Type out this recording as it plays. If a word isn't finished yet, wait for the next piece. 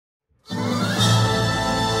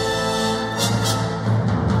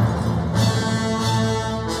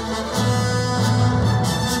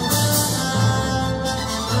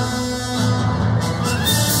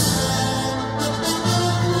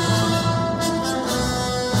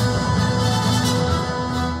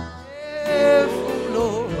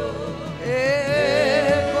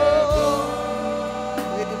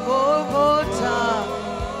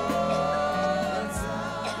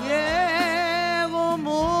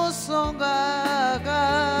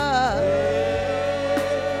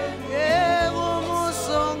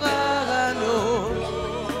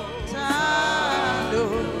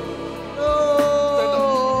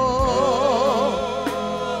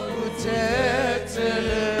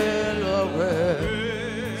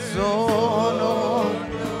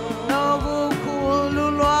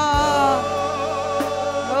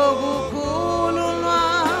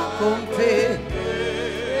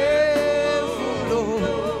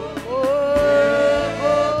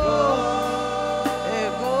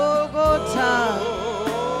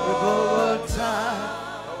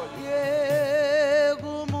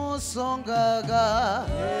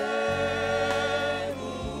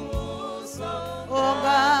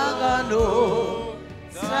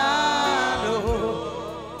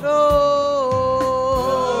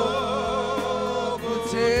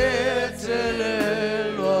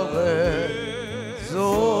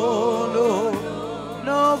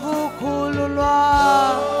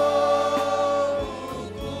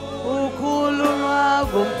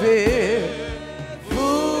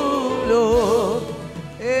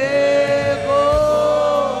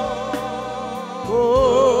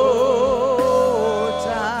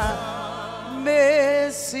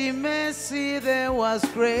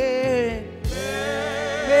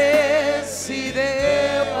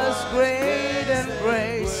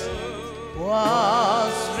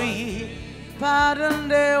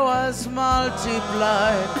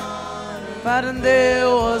Pardon there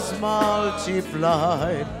was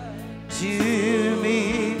multiplied to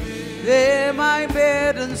me. There my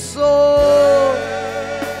burdened soul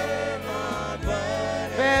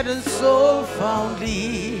found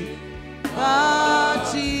liberty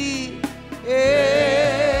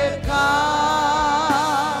at Calvary.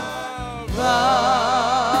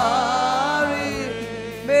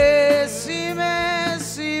 Mercy,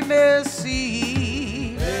 mercy,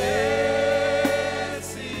 mercy.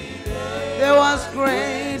 There was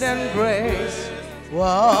great and grace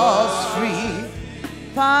was free.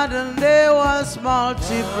 Pardon there was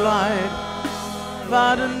multiplied.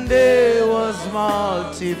 Pardon there was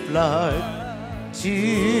multiplied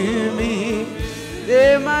to me.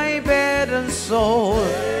 There my burdened soul,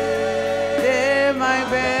 there my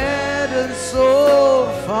burdened soul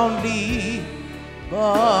found liberty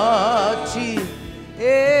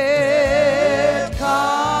at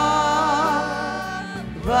Calvary.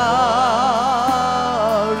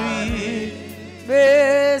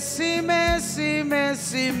 Mercy, mercy,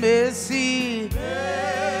 mercy, mercy.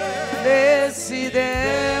 Mercy,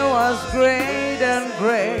 there was great and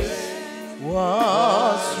grace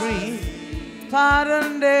was free.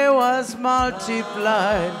 Pardon there was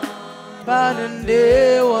multiplied. Pardon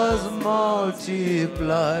there was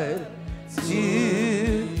multiplied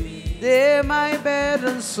to there my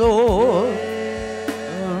burdened soul.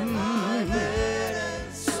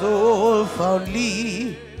 Soul found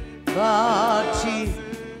liberty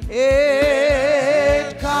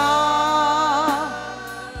at Calvary,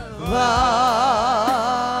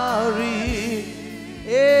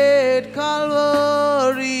 at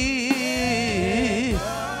Calvary,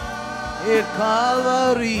 at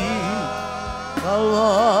Calvary,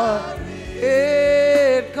 Calvary,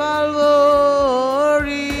 at Calvary,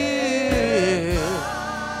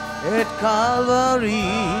 at Calvary,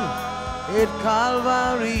 at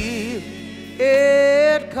Calvary,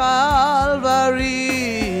 at Calvary.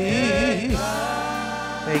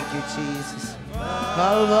 Thank you, Jesus.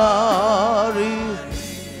 Calvary,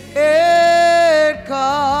 at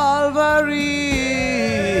Calvary,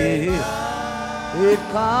 at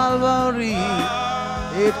Calvary,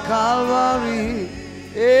 at Calvary,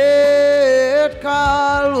 at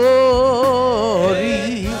Calvary.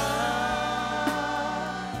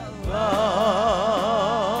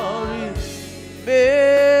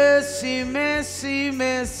 Mercy, mercy,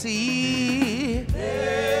 mercy.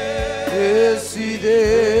 Mercy,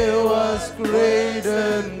 there was great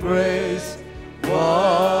and grace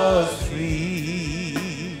was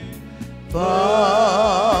free.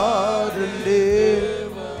 Pardon there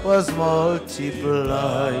was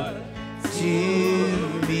multiplied to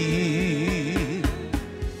me.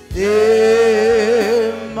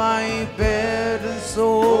 There my burdened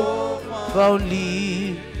soul found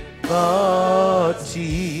liberty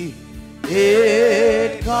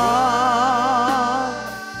at Calvary.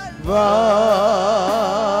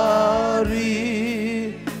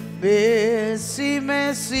 Mercy,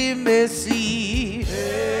 mercy, mercy.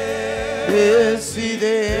 Mercy,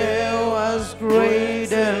 there was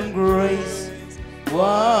great and grace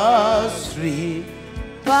was free.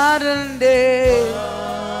 Pardon there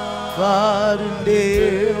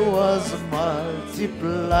was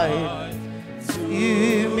multiplied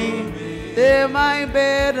to me. There my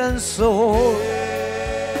burdened soul,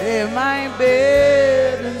 there my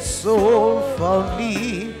burdened soul found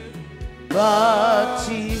liberty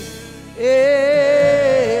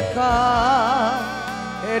at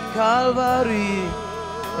Calvary,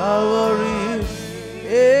 Calvary,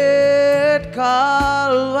 at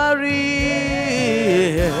Calvary,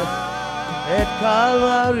 at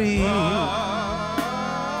Calvary,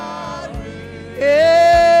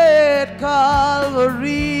 at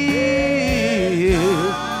Calvary,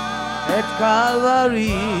 at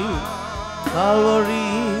Calvary, Calvary,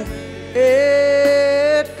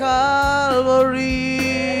 at Calvary.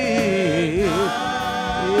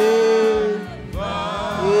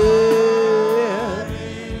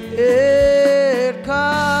 Yeah.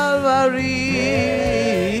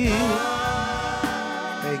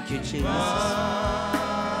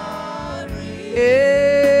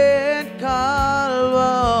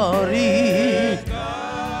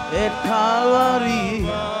 at Calvary,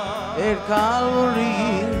 at Calvary,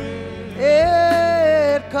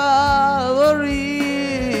 at Calvary.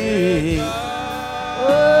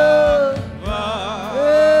 Oh,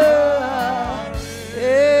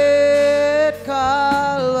 at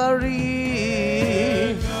Calvary,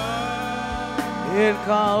 at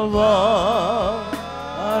Calvary,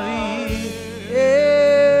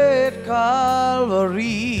 at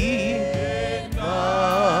Calvary.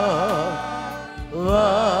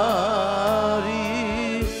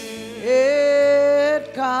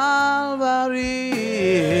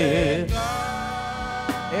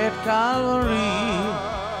 Calvary,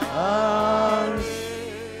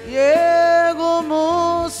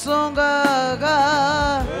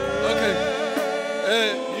 Okay.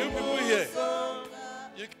 You people here,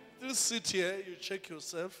 you still sit here, you check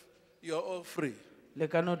yourself, you're all free.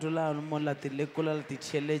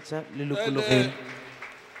 And,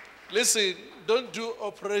 listen, don't do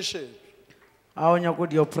operation.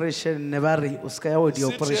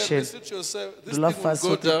 Sit here, listen to yourself. This thing will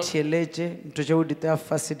go down.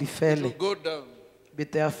 It will go down.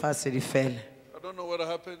 I don't know what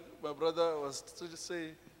happened. My brother was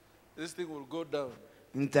saying this thing will go down.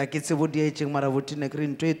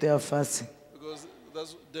 Because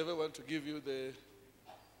that's devil want to give you the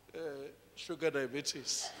sugar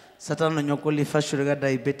diabetes.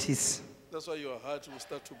 That's why your heart will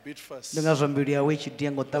start to beat fast.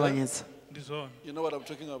 You know what I'm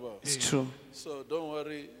talking about? It's true. So don't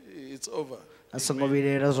worry, it's over.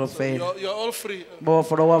 So You're all free.